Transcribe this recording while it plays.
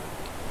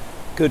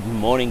Good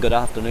morning, good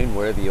afternoon,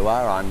 wherever you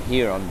are. I'm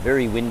here on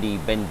very windy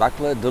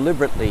Benbuckler,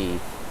 deliberately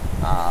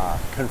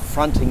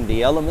confronting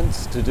the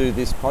elements to do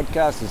this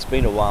podcast. It's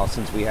been a while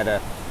since we had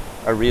a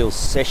real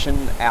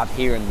session out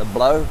here in the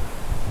blow.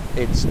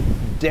 It's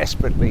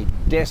desperately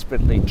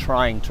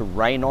trying to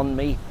rain on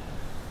me.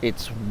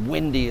 It's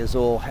windy as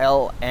all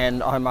hell,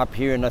 and I'm up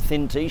here in a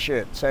thin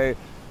t-shirt. So,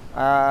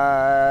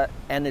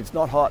 and it's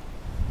not hot.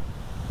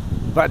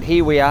 But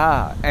here we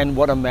are, and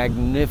what a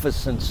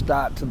magnificent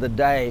start to the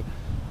day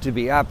to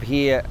be up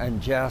here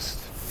and just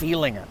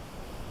feeling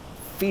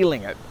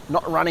it,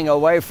 not running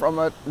away from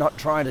it, not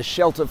trying to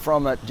shelter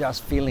from it,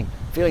 just feeling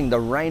the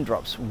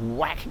raindrops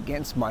whack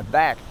against my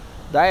back.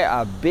 They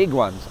are big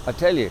ones, I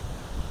tell you.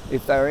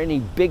 If they were any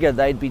bigger,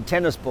 they'd be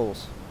tennis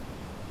balls.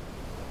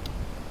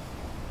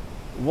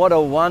 What a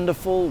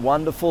wonderful,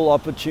 wonderful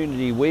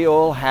opportunity we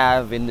all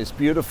have in this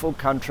beautiful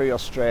country,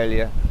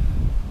 Australia,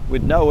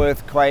 with no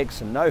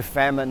earthquakes and no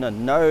famine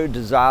and no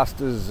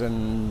disasters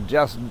and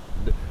just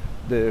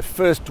the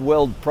first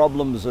world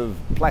problems of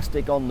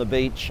plastic on the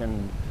beach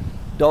and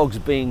dogs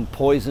being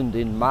poisoned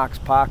in Marks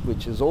Park,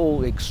 which is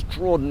all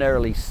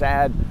extraordinarily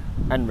sad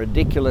and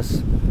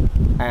ridiculous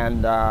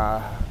and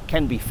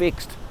can be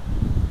fixed.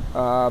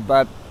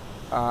 But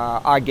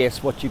I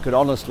guess what you could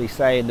honestly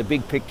say in the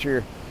big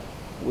picture,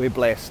 we're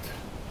blessed.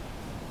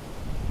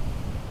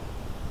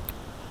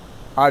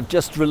 I've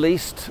just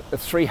released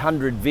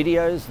 300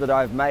 videos that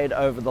I've made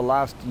over the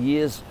last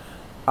years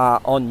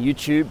on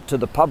YouTube to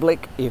the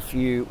public. If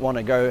you want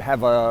to go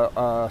have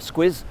a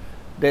squiz,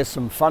 there's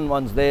some fun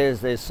ones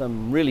there's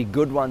some really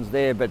good ones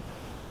there, but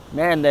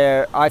man,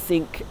 I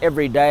think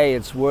every day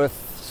it's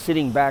worth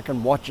sitting back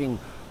and watching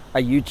a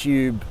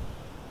YouTube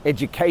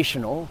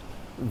educational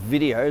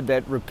video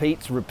that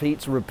repeats,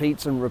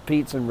 then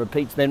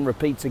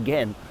repeats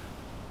again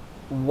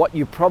what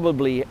you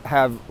probably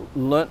have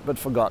learnt but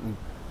forgotten.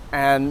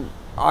 And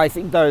I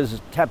think those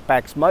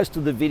tapbacks, most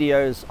of the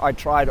videos, I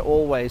tried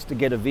always to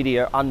get a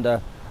video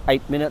under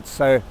 8 minutes,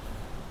 so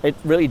it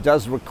really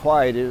does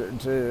require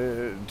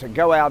to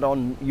go out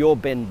on your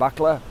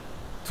Benbuckler,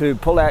 to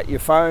pull out your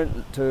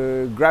phone,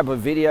 to grab a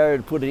video,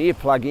 to put an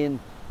earplug in,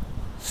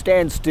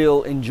 stand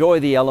still, enjoy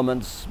the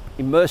elements,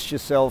 immerse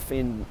yourself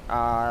in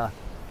a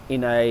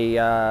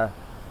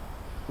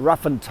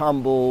rough and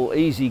tumble,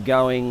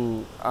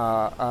 easygoing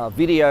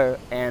video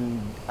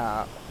and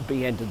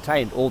be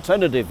entertained.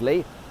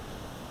 Alternatively,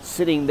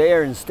 sitting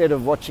there instead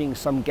of watching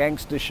some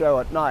gangster show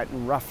at night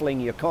and ruffling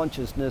your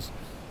consciousness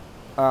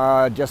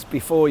just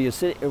before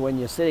when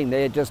you're sitting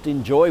there, just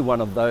enjoy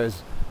one of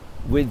those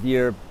with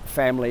your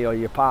family or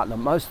your partner.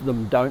 Most of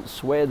them don't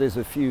swear. There's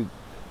a few,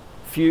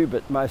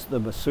 but most of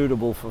them are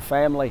suitable for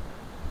family.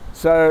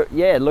 So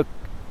yeah, look,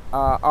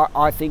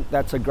 I think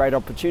that's a great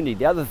opportunity.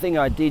 The other thing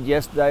I did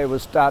yesterday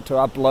was start to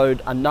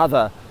upload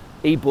another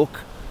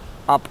ebook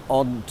up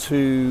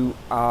onto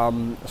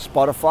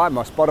Spotify.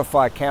 My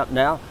Spotify account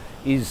now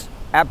is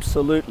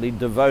absolutely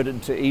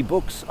devoted to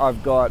ebooks.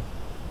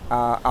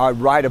 I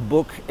write a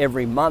book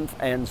every month,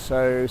 and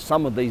so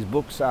some of these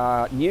books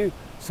are new,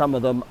 some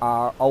of them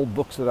are old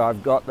books that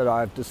I've got that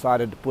I've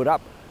decided to put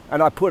up,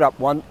 and I put up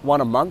one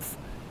a month,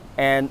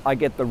 and I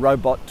get the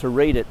robot to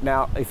read it.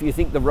 Now, if you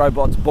think the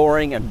robot's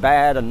boring and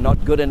bad and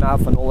not good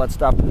enough and all that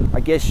stuff, I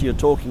guess you're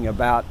talking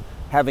about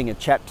having a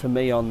chat to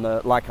me on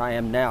like I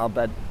am now.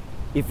 But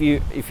if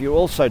you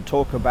also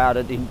talk about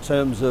it in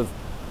terms of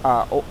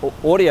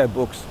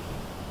audiobooks,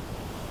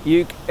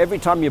 every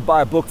time you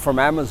buy a book from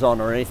Amazon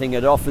or anything,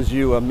 it offers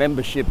you a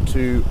membership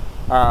to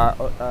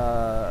an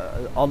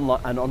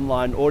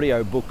online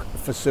audiobook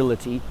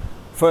facility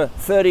for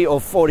 $30 or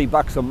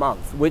 $40 a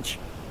month, which,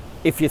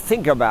 if you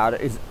think about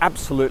it, is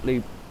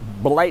absolutely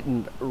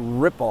blatant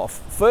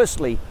rip-off.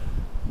 Firstly,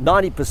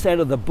 90%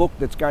 of the book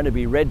that's going to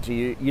be read to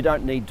you, you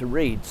don't need to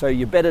read. So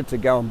you're better to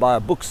go and buy a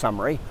book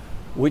summary,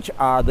 which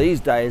are these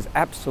days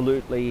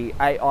absolutely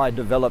AI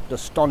developed,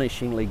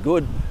 astonishingly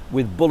good,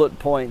 with bullet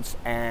points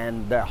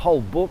and the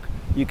whole book.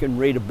 You can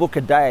read a book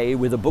a day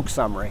with a book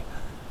summary.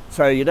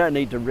 So you don't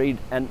need to read,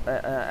 and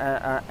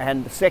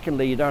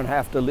secondly, you don't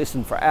have to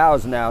listen for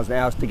hours and hours and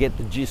hours to get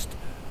the gist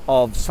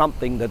of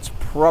something that's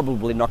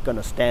probably not going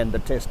to stand the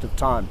test of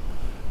time.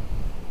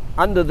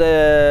 Under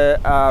the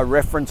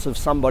reference of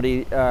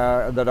somebody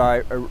that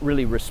I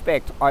really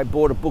respect, I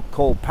bought a book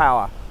called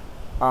Power.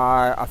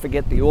 I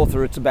forget the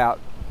author. It's about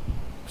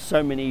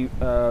so many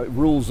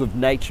rules of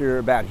nature,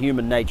 about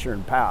human nature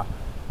and power.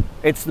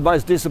 It's the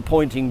most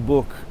disappointing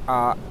book.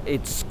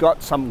 It's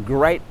got some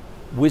great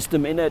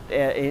wisdom in it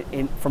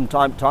from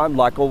time to time,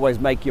 like always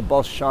make your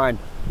boss shine.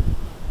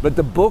 But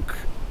the book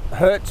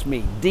hurts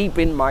me deep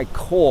in my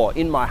core,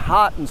 in my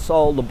heart and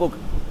soul. The book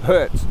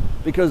hurts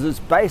because it's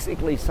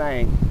basically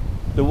saying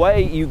the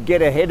way you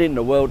get ahead in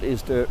the world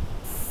is to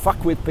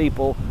fuck with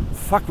people,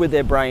 fuck with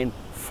their brain,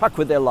 fuck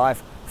with their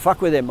life,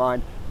 fuck with their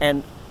mind,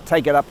 and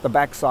take it up the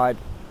backside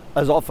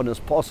as often as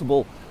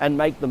possible and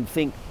make them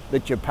think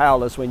that you're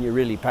powerless when you're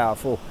really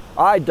powerful.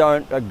 I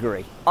don't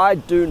agree. I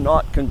do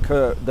not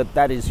concur that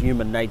that is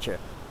human nature.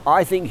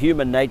 I think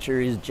human nature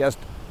is just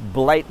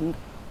blatant,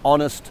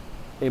 honest,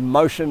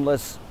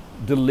 emotionless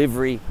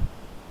delivery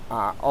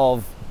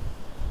of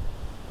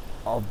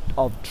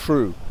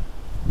true.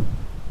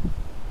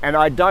 And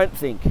I don't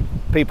think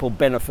people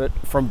benefit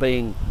from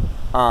being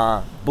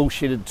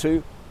bullshitted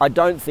to. I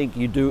don't think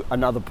you do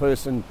another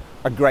person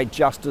a great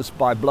justice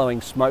by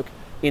blowing smoke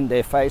in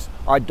their face.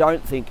 I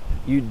don't think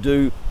you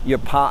do your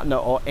partner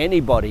or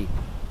anybody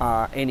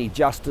any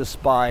justice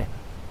by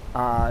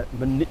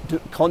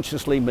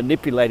consciously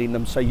manipulating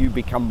them so you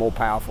become more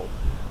powerful.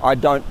 I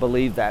don't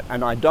believe that,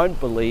 and I don't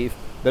believe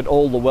that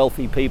all the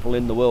wealthy people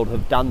in the world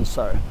have done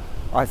so.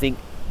 I think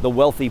the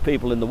wealthy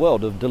people in the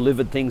world have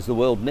delivered things the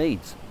world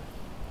needs.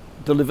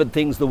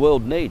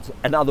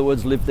 In other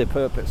words, live their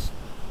purpose.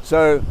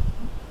 So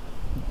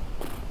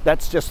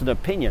that's just an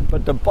opinion,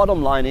 but the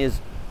bottom line is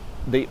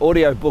the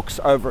audio books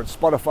over at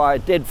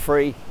Spotify, dead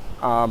free,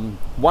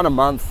 one a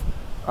month.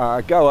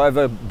 Go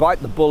over,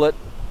 bite the bullet,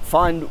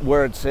 find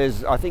where it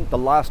says, I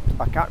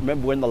can't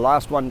remember when the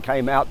last one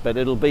came out, but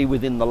it'll be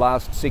within the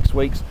last 6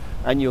 weeks,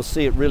 and you'll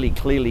see it really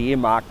clearly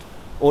earmarked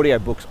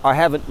audiobooks. I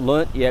haven't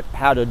learnt yet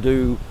how to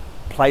do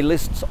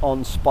playlists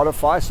on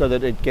Spotify so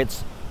that it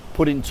gets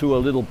put into a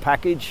little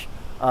package,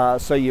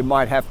 so you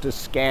might have to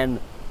scan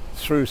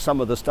through some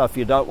of the stuff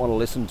you don't want to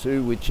listen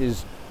to, which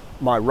is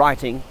my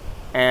writing,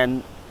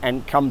 and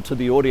come to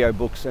the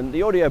audiobooks. And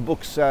the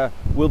audiobooks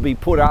will be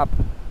put up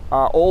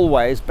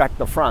always back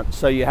to front,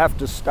 so you have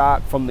to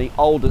start from the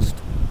oldest.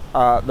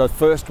 The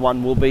first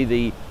one will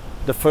be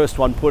the first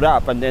one put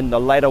up, and then the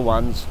later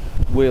ones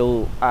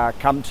will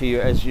come to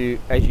you as you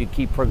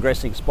keep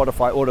progressing.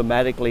 Spotify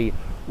automatically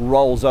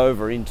rolls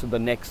over into the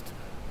next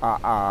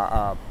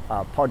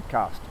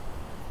podcast.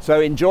 So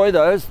enjoy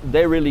those,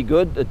 they're really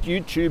good. The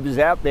YouTube is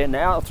out there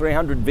now,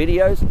 300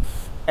 videos,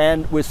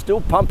 and we're still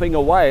pumping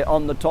away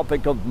on the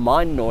topic of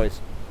mind noise.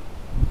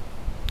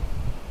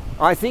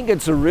 I think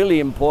it's a really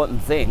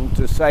important thing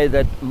to say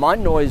that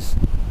mind noise,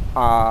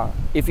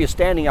 if you're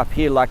standing up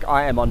here like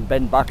I am on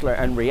Ben Buckler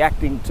and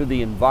reacting to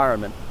the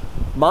environment,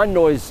 mind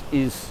noise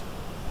is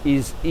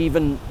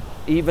even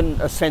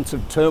a sense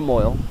of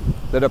turmoil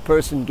that a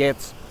person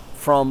gets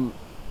from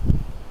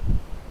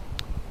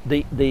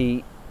their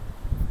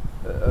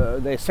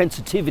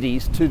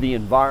sensitivities to the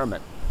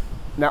environment.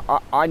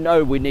 Now, I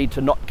know we need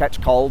to not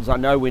catch colds. I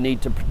know we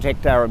need to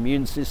protect our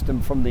immune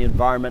system from the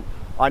environment.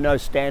 I know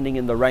standing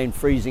in the rain,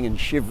 freezing and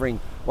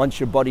shivering once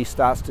your body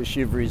starts to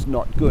shiver is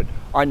not good.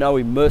 I know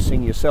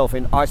immersing yourself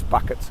in ice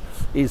buckets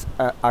is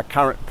a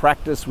current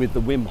practice with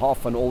the Wim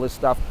Hof and all this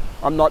stuff.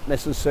 I'm not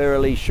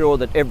necessarily sure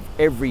that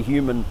every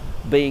human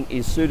being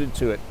is suited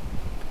to it.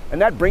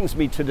 And that brings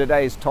me to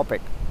today's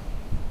topic.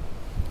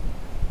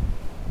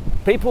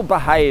 People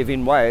behave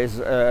in ways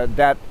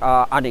that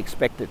are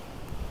unexpected.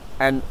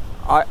 And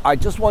I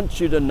just want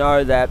you to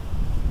know that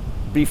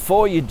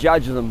before you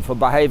judge them for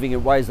behaving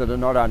in ways that are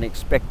not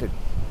unexpected,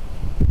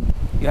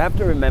 you have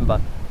to remember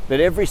that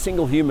every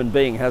single human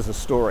being has a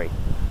story.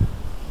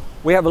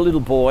 We have a little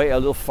boy, a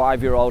little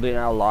 5-year-old in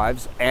our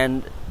lives,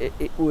 and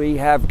we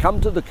have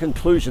come to the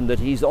conclusion that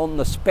he's on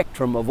the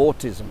spectrum of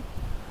autism.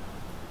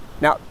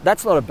 Now,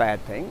 that's not a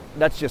bad thing.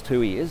 That's just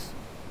who he is.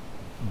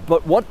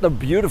 But what the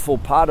beautiful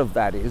part of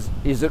that is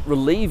it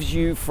relieves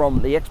you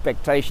from the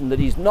expectation that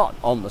he's not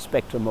on the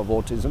spectrum of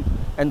autism.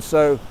 And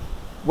so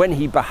when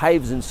he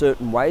behaves in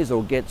certain ways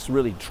or gets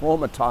really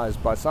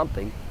traumatized by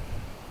something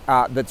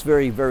that's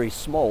very, very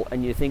small,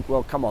 and you think,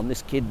 well, come on,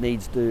 this kid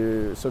needs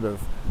to sort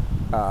of,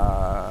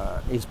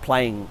 is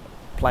playing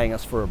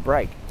us for a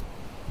break.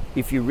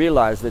 If you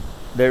realize that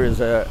there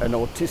is an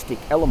autistic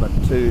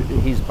element to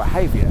his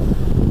behavior,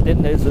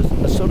 then there's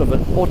a sort of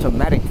an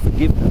automatic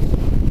forgiveness.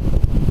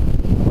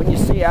 When you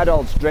see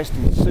adults dressed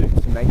in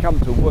suits and they come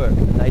to work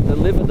and they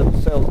deliver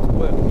themselves to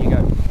work, and you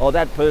go, oh,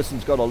 that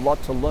person's got a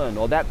lot to learn,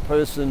 or that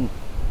person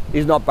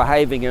is not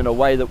behaving in a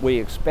way that we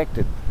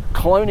expected.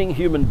 Cloning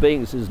human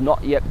beings is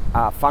not yet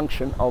a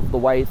function of the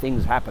way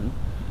things happen,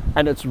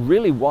 and it's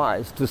really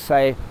wise to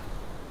say,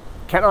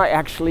 can I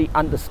actually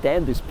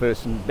understand this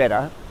person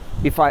better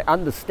if I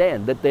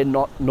understand that they're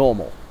not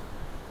normal?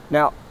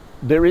 Now,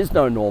 there is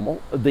no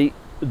normal. The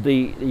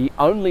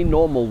only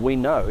normal we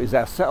know is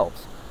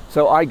ourselves.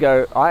 So I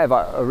have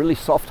a really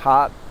soft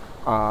heart.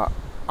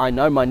 I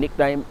know my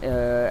nickname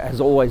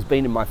has always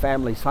been in my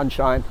family,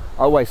 Sunshine.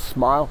 I always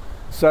smile.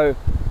 So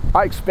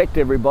I expect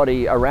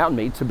everybody around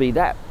me to be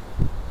that.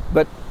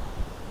 But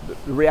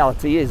the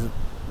reality is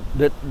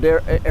that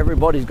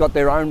everybody's got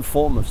their own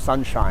form of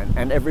sunshine,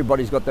 and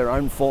everybody's got their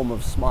own form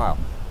of smile.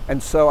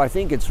 And so I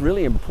think it's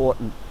really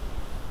important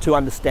to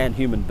understand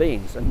human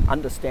beings and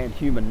understand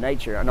human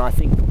nature. And I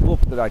think the book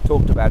that I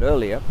talked about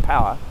earlier,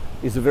 Power,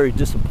 is a very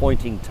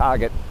disappointing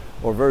target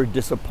or a very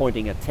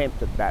disappointing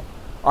attempt at that.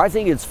 I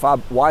think it's far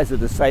wiser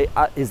to say,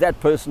 is that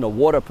person a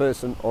water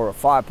person or a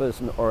fire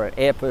person or an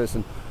air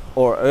person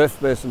or an earth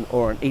person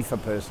or an ether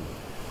person?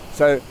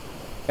 So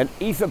an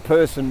ether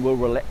person will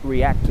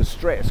react to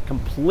stress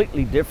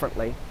completely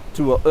differently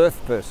to an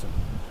earth person.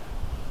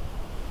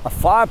 A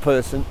fire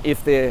person,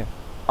 if they're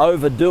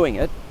overdoing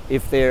it,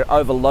 if they're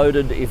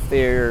overloaded, if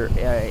they're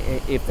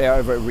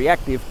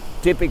overreactive,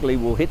 typically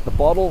will hit the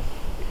bottle,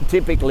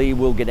 typically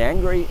will get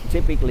angry,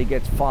 typically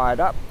gets fired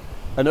up.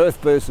 An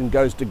earth person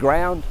goes to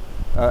ground.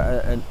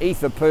 An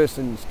ether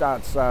person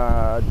starts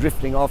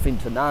drifting off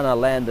into Nana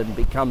land and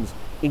becomes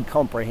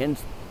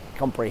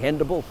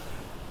incomprehensible.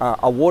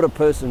 A water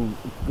person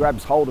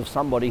grabs hold of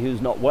somebody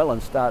who's not well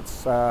and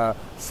starts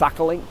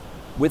suckling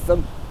with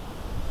them.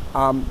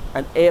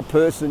 An air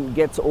person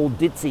gets all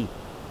ditzy.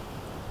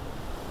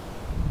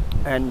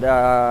 And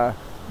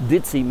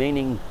ditzy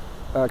meaning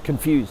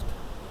confused,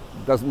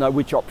 doesn't know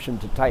which option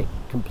to take,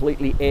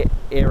 completely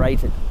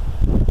aerated.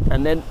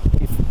 And then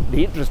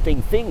the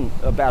interesting thing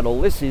about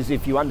all this is,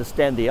 if you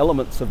understand the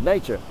elements of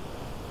nature,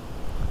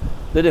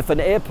 that if an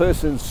air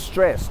person's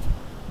stressed,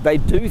 they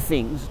do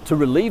things to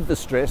relieve the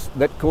stress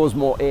that cause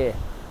more air.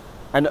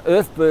 An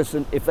earth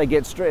person, if they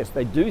get stressed,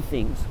 they do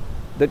things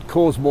that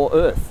cause more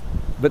earth.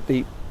 But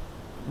the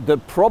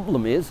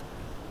problem is,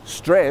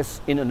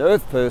 stress in an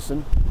earth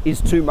person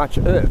is too much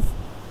earth.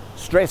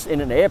 Stress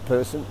in an air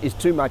person is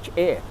too much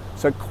air.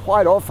 So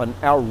quite often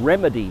our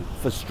remedy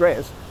for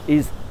stress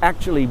is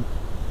actually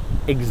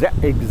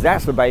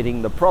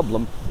exacerbating the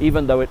problem,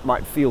 even though it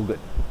might feel good.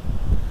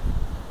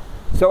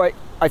 So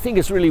I think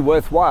it's really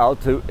worthwhile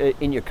to,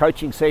 in your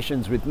coaching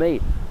sessions with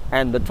me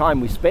and the time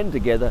we spend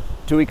together,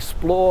 to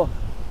explore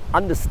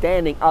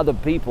understanding other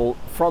people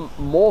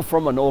more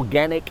from an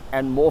organic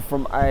and more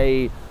from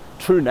a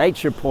true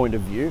nature point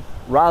of view,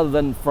 rather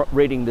than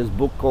reading this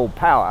book called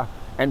Power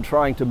and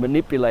trying to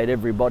manipulate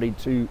everybody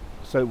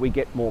so we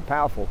get more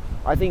powerful.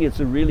 I think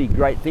it's a really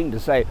great thing to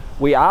say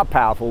we are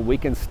powerful, we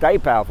can stay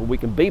powerful, we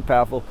can be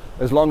powerful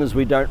as long as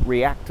we don't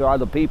react to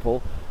other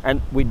people. And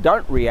we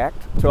don't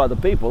react to other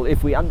people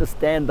if we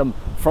understand them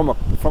from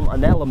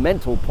an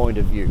elemental point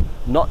of view,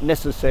 not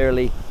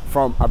necessarily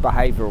from a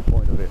behavioural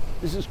point of view.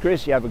 This is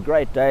Chris. You have a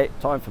great day.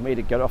 Time for me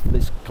to get off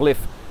this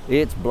cliff.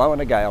 It's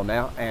blowing a gale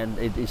now, and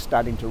it is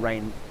starting to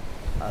rain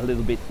a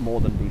little bit more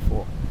than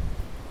before.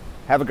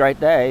 Have a great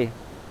day.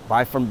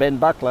 Bye from Ben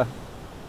Buckler.